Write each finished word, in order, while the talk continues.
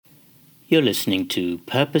You're listening to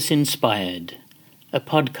Purpose Inspired, a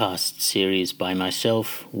podcast series by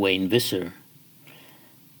myself, Wayne Visser.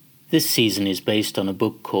 This season is based on a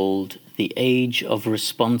book called The Age of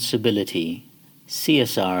Responsibility,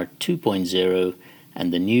 CSR 2.0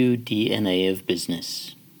 and the New DNA of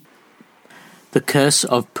Business. The Curse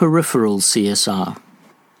of Peripheral CSR.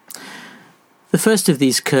 The first of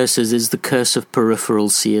these curses is the curse of peripheral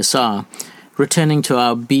CSR. Returning to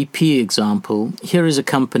our BP example, here is a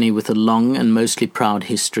company with a long and mostly proud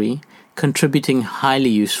history, contributing highly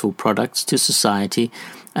useful products to society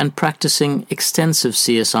and practicing extensive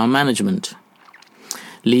CSR management.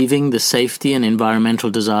 Leaving the safety and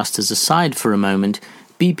environmental disasters aside for a moment,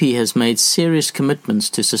 BP has made serious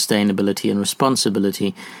commitments to sustainability and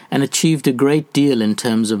responsibility and achieved a great deal in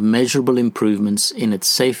terms of measurable improvements in its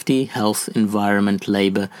safety, health, environment,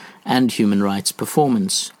 labor, and human rights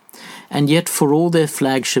performance. And yet, for all their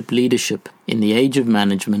flagship leadership in the age of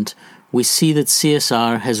management, we see that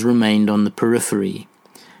CSR has remained on the periphery.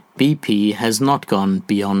 BP has not gone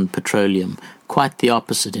beyond petroleum, quite the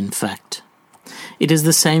opposite in fact. It is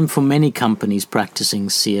the same for many companies practicing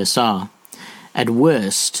CSR. At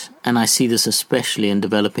worst, and I see this especially in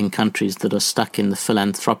developing countries that are stuck in the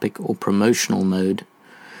philanthropic or promotional mode,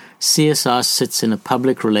 CSR sits in a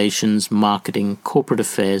public relations, marketing, corporate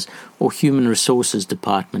affairs, or human resources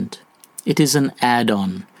department. It is an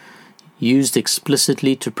add-on, used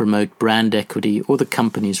explicitly to promote brand equity or the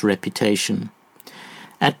company's reputation.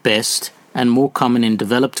 At best, and more common in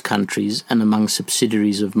developed countries and among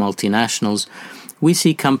subsidiaries of multinationals, we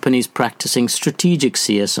see companies practicing strategic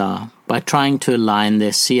CSR by trying to align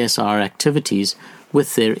their CSR activities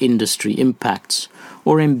with their industry impacts,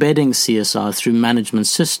 or embedding CSR through management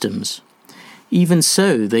systems. Even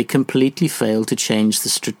so, they completely fail to change the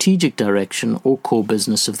strategic direction or core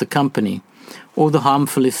business of the company, or the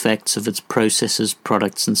harmful effects of its processes,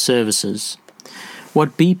 products, and services.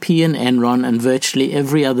 What BP and Enron and virtually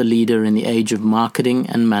every other leader in the age of marketing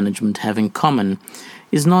and management have in common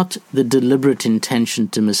is not the deliberate intention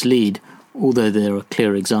to mislead, although there are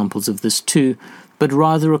clear examples of this too, but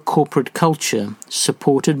rather a corporate culture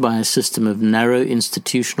supported by a system of narrow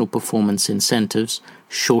institutional performance incentives,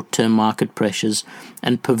 short-term market pressures,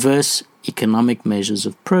 and perverse economic measures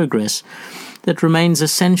of progress that remains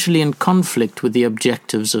essentially in conflict with the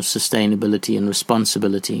objectives of sustainability and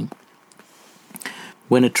responsibility.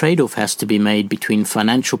 When a trade-off has to be made between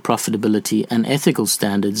financial profitability and ethical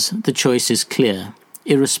standards, the choice is clear,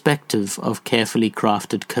 irrespective of carefully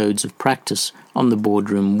crafted codes of practice on the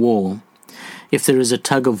boardroom wall. If there is a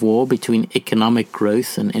tug-of-war between economic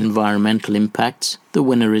growth and environmental impacts, the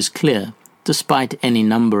winner is clear, despite any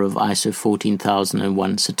number of ISO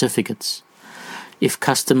 14001 certificates. If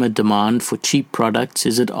customer demand for cheap products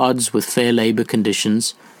is at odds with fair labor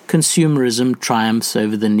conditions, consumerism triumphs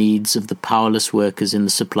over the needs of the powerless workers in the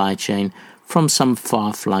supply chain from some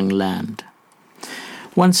far-flung land.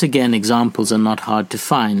 Once again, examples are not hard to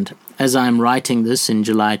find. As I am writing this in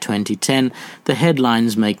July 2010, the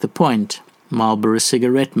headlines make the point. Marlboro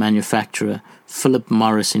cigarette manufacturer Philip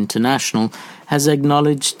Morris International has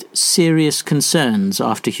acknowledged serious concerns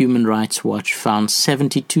after Human Rights Watch found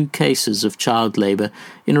 72 cases of child labor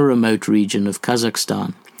in a remote region of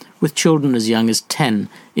Kazakhstan, with children as young as 10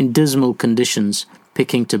 in dismal conditions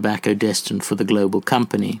picking tobacco destined for the global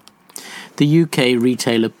company. The UK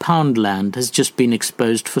retailer Poundland has just been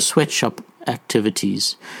exposed for sweatshop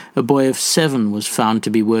activities. A boy of 7 was found to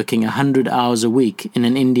be working 100 hours a week in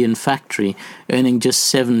an Indian factory, earning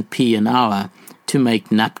just 7p an hour to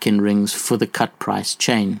make napkin rings for the cut-price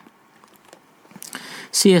chain.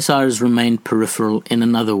 CSR has remained peripheral in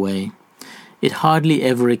another way. It hardly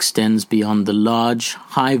ever extends beyond the large,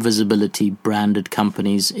 high-visibility branded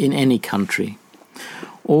companies in any country.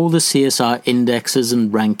 All the CSR indexes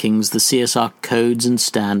and rankings, the CSR codes and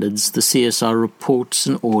standards, the CSR reports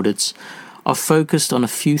and audits are focused on a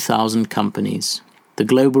few thousand companies. The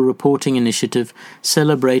Global Reporting Initiative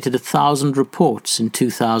celebrated 1,000 reports in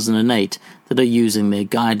 2008 that are using their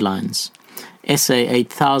guidelines. SA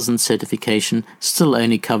 8000 certification still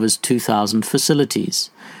only covers 2,000 facilities.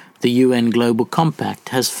 The UN Global Compact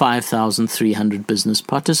has 5,300 business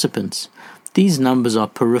participants. These numbers are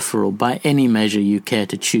peripheral by any measure you care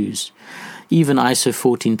to choose. Even ISO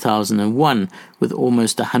 14001, with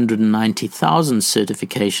almost 190,000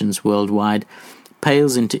 certifications worldwide,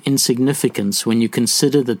 pales into insignificance when you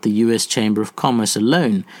consider that the US Chamber of Commerce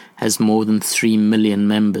alone has more than 3 million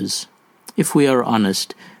members. If we are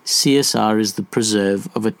honest, CSR is the preserve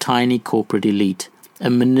of a tiny corporate elite, a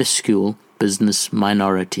minuscule business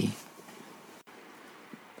minority.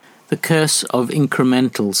 The curse of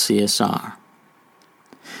incremental CSR.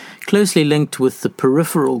 Closely linked with the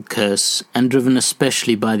peripheral curse, and driven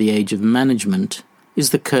especially by the age of management,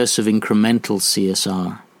 is the curse of incremental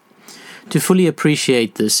CSR. To fully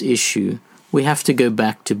appreciate this issue, we have to go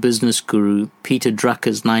back to business guru Peter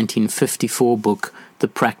Drucker's 1954 book, The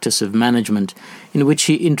Practice of Management, in which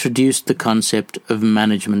he introduced the concept of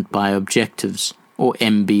management by objectives, or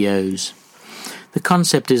MBOs. The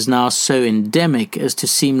concept is now so endemic as to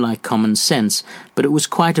seem like common sense, but it was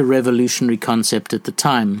quite a revolutionary concept at the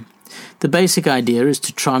time. The basic idea is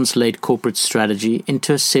to translate corporate strategy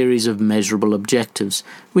into a series of measurable objectives,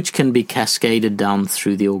 which can be cascaded down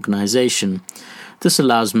through the organization. This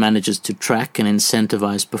allows managers to track and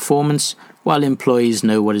incentivize performance, while employees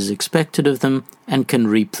know what is expected of them and can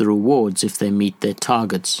reap the rewards if they meet their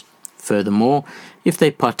targets. Furthermore, if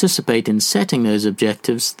they participate in setting those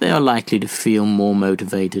objectives, they are likely to feel more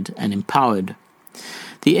motivated and empowered.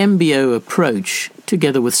 The MBO approach,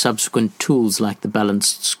 together with subsequent tools like the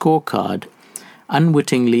balanced scorecard,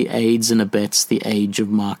 unwittingly aids and abets the age of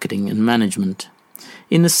marketing and management,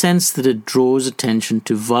 in the sense that it draws attention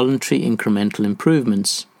to voluntary incremental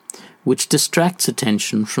improvements, which distracts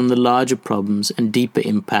attention from the larger problems and deeper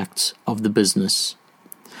impacts of the business.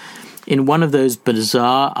 In one of those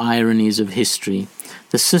bizarre ironies of history,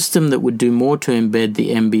 the system that would do more to embed the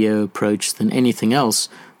MBO approach than anything else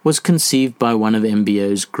was conceived by one of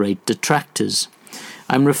MBO's great detractors.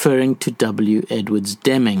 I'm referring to W. Edwards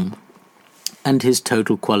Deming and his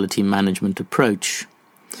total quality management approach.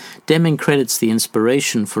 Deming credits the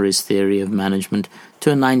inspiration for his theory of management to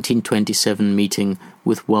a 1927 meeting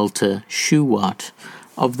with Walter Shewhart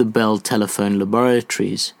of the Bell Telephone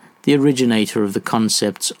Laboratories, the originator of the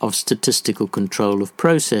concepts of statistical control of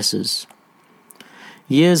processes.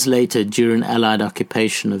 Years later, during Allied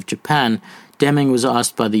occupation of Japan, Deming was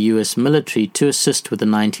asked by the US military to assist with the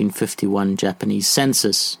 1951 Japanese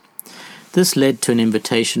census. This led to an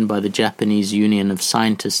invitation by the Japanese Union of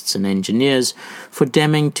Scientists and Engineers for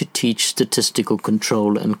Deming to teach statistical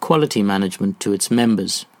control and quality management to its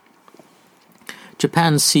members.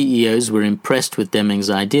 Japan's CEOs were impressed with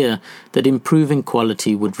Deming's idea that improving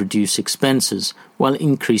quality would reduce expenses while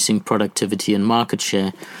increasing productivity and market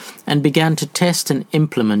share, and began to test and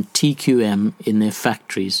implement TQM in their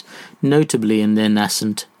factories, notably in their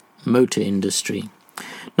nascent motor industry.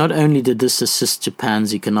 Not only did this assist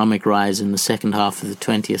Japan's economic rise in the second half of the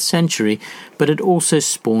 20th century, but it also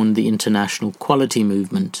spawned the international quality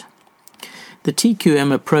movement. The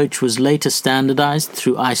TQM approach was later standardized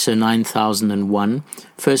through ISO 9001,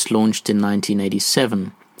 first launched in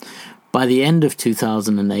 1987. By the end of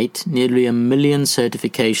 2008, nearly 1 million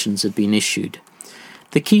certifications had been issued.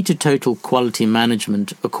 The key to total quality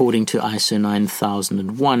management, according to ISO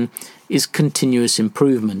 9001, is continuous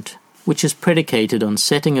improvement, which is predicated on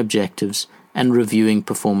setting objectives and reviewing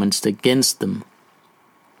performance against them.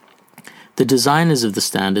 The designers of the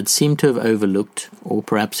standard seem to have overlooked, or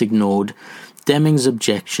perhaps ignored, Deming's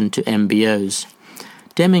objection to MBOs.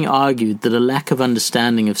 Deming argued that a lack of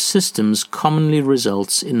understanding of systems commonly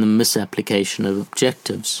results in the misapplication of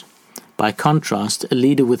objectives. By contrast, a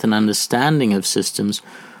leader with an understanding of systems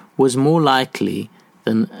was more likely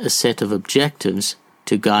than a set of objectives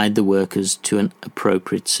to guide the workers to an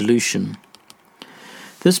appropriate solution.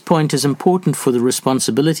 This point is important for the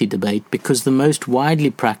responsibility debate because the most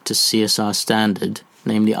widely practiced CSR standard,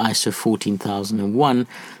 namely ISO 14001,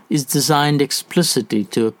 is designed explicitly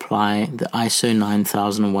to apply the ISO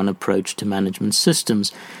 9001 approach to management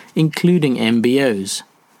systems, including MBOs,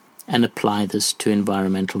 and apply this to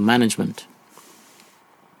environmental management.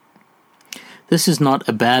 This is not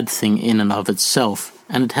a bad thing in and of itself,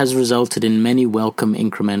 and it has resulted in many welcome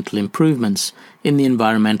incremental improvements in the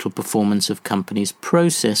environmental performance of companies'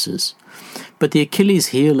 processes. But the Achilles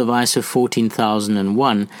heel of ISO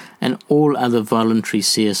 14001 and all other voluntary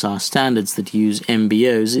CSR standards that use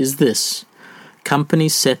MBOs is this: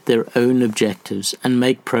 companies set their own objectives and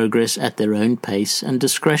make progress at their own pace and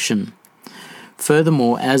discretion.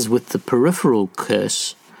 Furthermore, as with the peripheral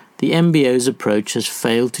curse, the MBO's approach has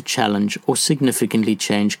failed to challenge or significantly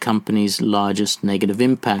change companies' largest negative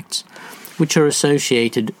impacts, which are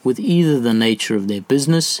associated with either the nature of their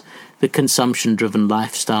business, the consumption-driven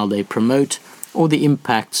lifestyle they promote, or the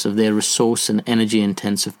impacts of their resource and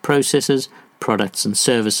energy-intensive processes, products and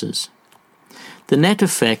services. The net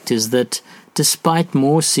effect is that, despite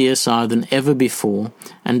more CSR than ever before,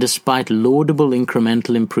 and despite laudable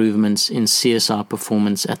incremental improvements in CSR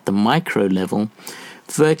performance at the micro level,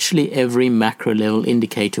 virtually every macro-level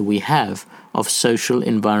indicator we have of social,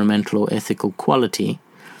 environmental, or ethical quality,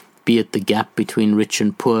 be it the gap between rich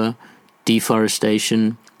and poor,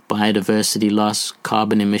 deforestation, biodiversity loss,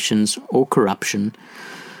 carbon emissions, or corruption,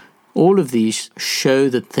 All of these show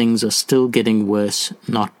that things are still getting worse,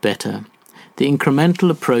 not better. The incremental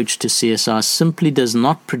approach to CSR simply does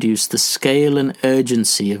not produce the scale and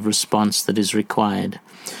urgency of response that is required,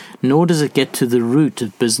 nor does it get to the root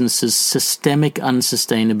of business's systemic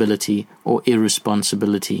unsustainability or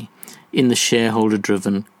irresponsibility in the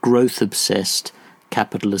shareholder-driven, growth-obsessed,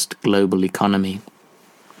 capitalist global economy.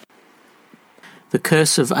 The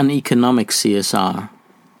curse of uneconomic CSR.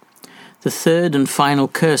 The third and final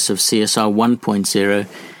curse of CSR 1.0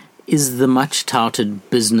 is the much-touted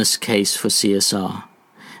business case for CSR,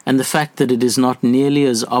 and the fact that it is not nearly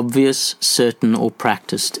as obvious, certain, or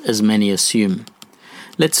practiced as many assume.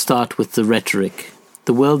 Let's start with the rhetoric.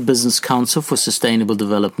 The World Business Council for Sustainable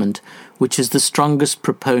Development, which is the strongest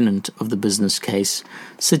proponent of the business case,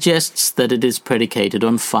 suggests that it is predicated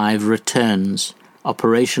on 5 returns: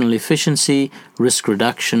 operational efficiency, risk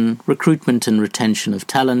reduction, recruitment and retention of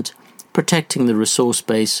talent, protecting the resource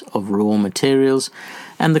base of raw materials,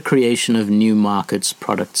 and the creation of new markets,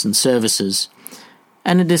 products and services.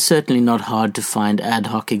 And it is certainly not hard to find ad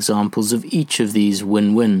hoc examples of each of these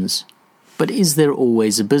win-wins. But is there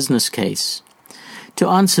always a business case? To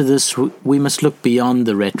answer this, we must look beyond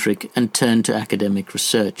the rhetoric and turn to academic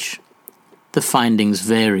research. The findings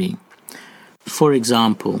vary. For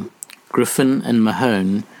example, Griffin and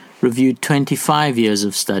Mahone reviewed 25 years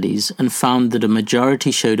of studies and found that a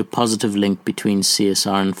majority showed a positive link between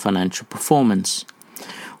CSR and financial performance,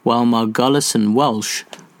 while Margolis and Walsh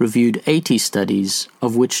reviewed 80 studies,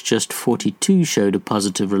 of which just 42 showed a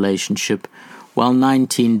positive relationship, while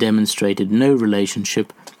 19 demonstrated no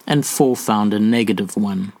relationship and 4 found a negative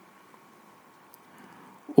one.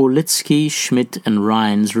 Orlitsky, Schmidt and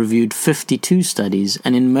Rhines reviewed 52 studies,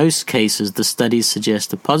 and in most cases the studies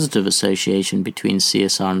suggest a positive association between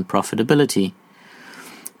CSR and profitability.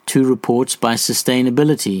 2 reports by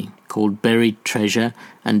Sustainability, called Buried Treasure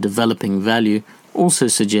and Developing Value, also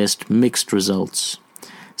suggest mixed results.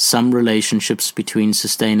 Some relationships between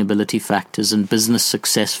sustainability factors and business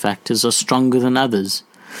success factors are stronger than others,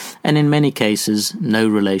 and in many cases no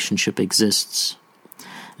relationship exists.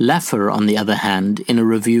 Laffer, on the other hand, in a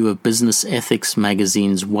review of Business Ethics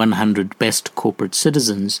magazine's 100 Best Corporate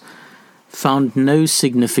Citizens, found no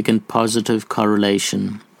significant positive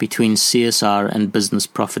correlation between CSR and business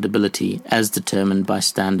profitability as determined by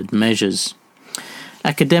standard measures.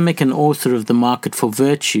 Academic and author of The Market for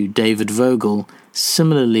Virtue, David Vogel,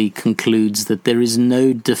 similarly concludes that there is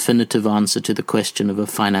no definitive answer to the question of a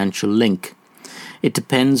financial link. It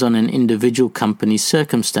depends on an individual company's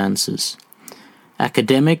circumstances.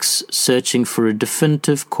 Academics searching for a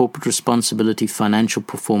definitive corporate responsibility financial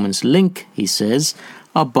performance link, he says,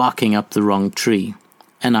 are barking up the wrong tree,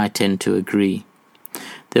 and I tend to agree.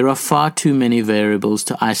 There are far too many variables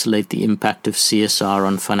to isolate the impact of CSR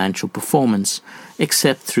on financial performance,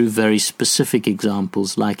 except through very specific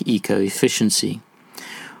examples like eco-efficiency.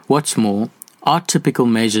 What's more, are typical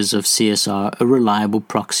measures of CSR a reliable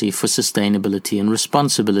proxy for sustainability and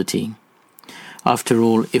responsibility? After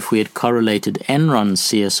all, if we had correlated Enron's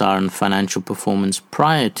CSR and financial performance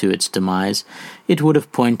prior to its demise, it would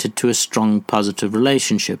have pointed to a strong positive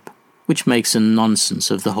relationship, which makes a nonsense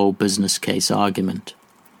of the whole business case argument.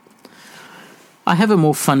 I have a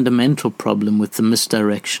more fundamental problem with the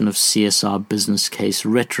misdirection of CSR business case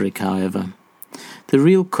rhetoric, however. The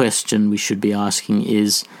real question we should be asking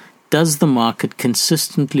is, does the market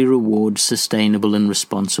consistently reward sustainable and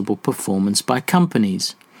responsible performance by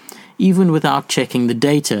companies? Even without checking the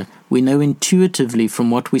data, we know intuitively from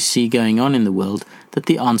what we see going on in the world that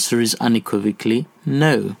the answer is unequivocally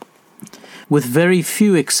no. With very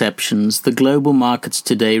few exceptions, the global markets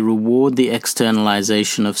today reward the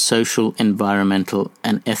externalization of social, environmental,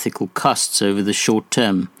 and ethical costs over the short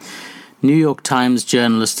term. New York Times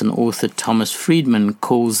journalist and author Thomas Friedman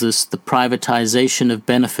calls this the privatization of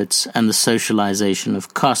benefits and the socialization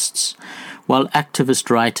of costs, while activist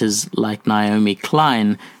writers like Naomi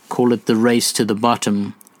Klein call it the race to the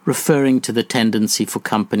bottom, referring to the tendency for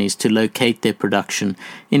companies to locate their production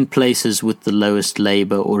in places with the lowest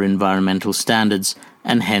labor or environmental standards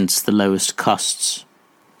and hence the lowest costs.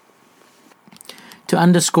 To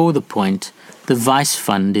underscore the point, the Vice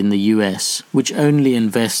Fund in the US, which only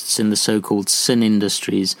invests in the so-called sin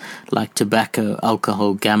industries like tobacco,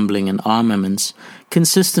 alcohol, gambling and armaments,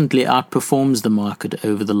 consistently outperforms the market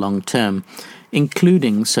over the long term,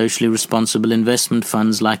 including socially responsible investment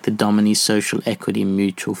funds like the Domini Social Equity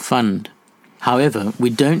Mutual Fund. However, we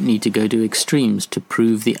don't need to go to extremes to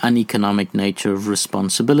prove the uneconomic nature of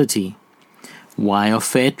responsibility. Why are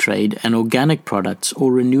fair trade and organic products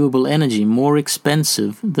or renewable energy more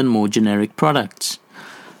expensive than more generic products?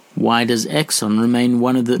 Why does Exxon remain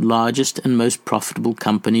one of the largest and most profitable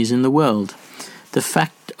companies in the world? The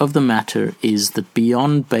fact of the matter is that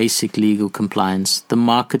beyond basic legal compliance, the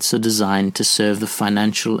markets are designed to serve the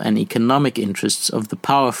financial and economic interests of the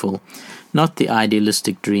powerful, not the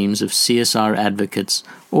idealistic dreams of CSR advocates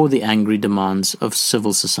or the angry demands of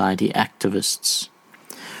civil society activists.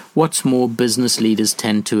 What's more, business leaders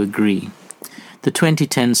tend to agree. The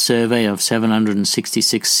 2010 survey of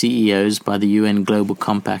 766 CEOs by the UN Global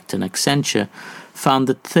Compact and Accenture found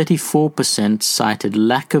that 34% cited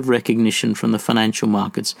lack of recognition from the financial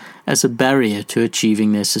markets as a barrier to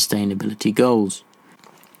achieving their sustainability goals.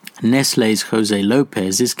 Nestlé's José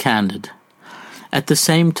Lopez is candid. At the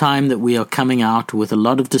same time that we are coming out with a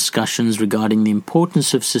lot of discussions regarding the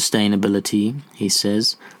importance of sustainability, he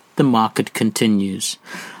says, the market continues.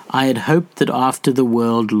 I had hoped that after the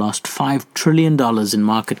world lost $5 trillion in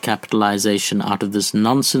market capitalization out of this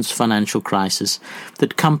nonsense financial crisis,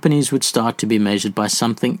 that companies would start to be measured by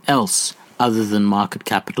something else other than market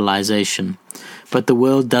capitalization. But the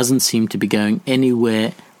world doesn't seem to be going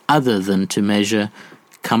anywhere other than to measure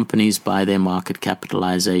companies by their market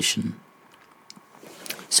capitalization.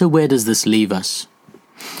 So where does this leave us?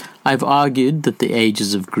 I've argued that the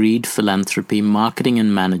ages of greed, philanthropy, marketing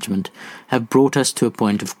and management have brought us to a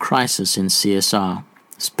point of crisis in CSR.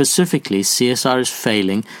 Specifically, CSR is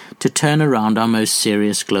failing to turn around our most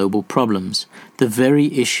serious global problems, the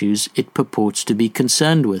very issues it purports to be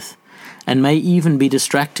concerned with, and may even be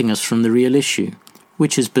distracting us from the real issue,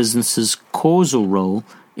 which is business's causal role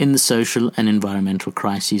in the social and environmental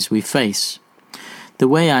crises we face. The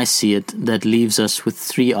way I see it, that leaves us with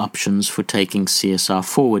three options for taking CSR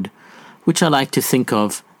forward, which I like to think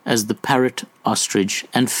of as the parrot, ostrich,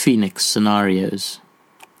 and phoenix scenarios.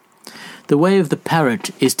 The way of the parrot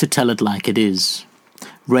is to tell it like it is,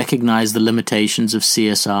 recognize the limitations of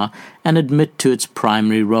CSR, and admit to its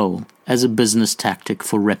primary role as a business tactic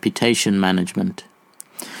for reputation management.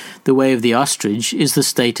 The way of the ostrich is the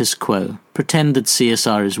status quo, pretend that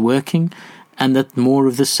CSR is working and that more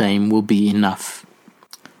of the same will be enough.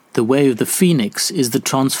 The way of the phoenix is the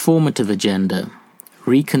transformative agenda.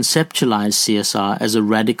 Reconceptualize CSR as a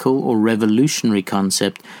radical or revolutionary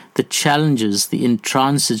concept that challenges the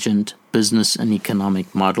intransigent business and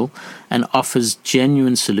economic model and offers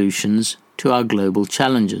genuine solutions to our global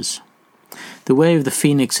challenges. The way of the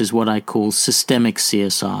phoenix is what I call systemic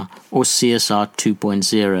CSR, or CSR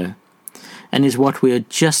 2.0, and is what we are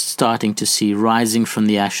just starting to see rising from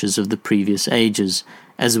the ashes of the previous ages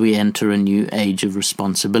as we enter a new age of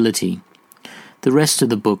responsibility. The rest of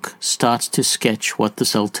the book starts to sketch what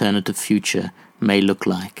this alternative future may look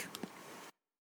like.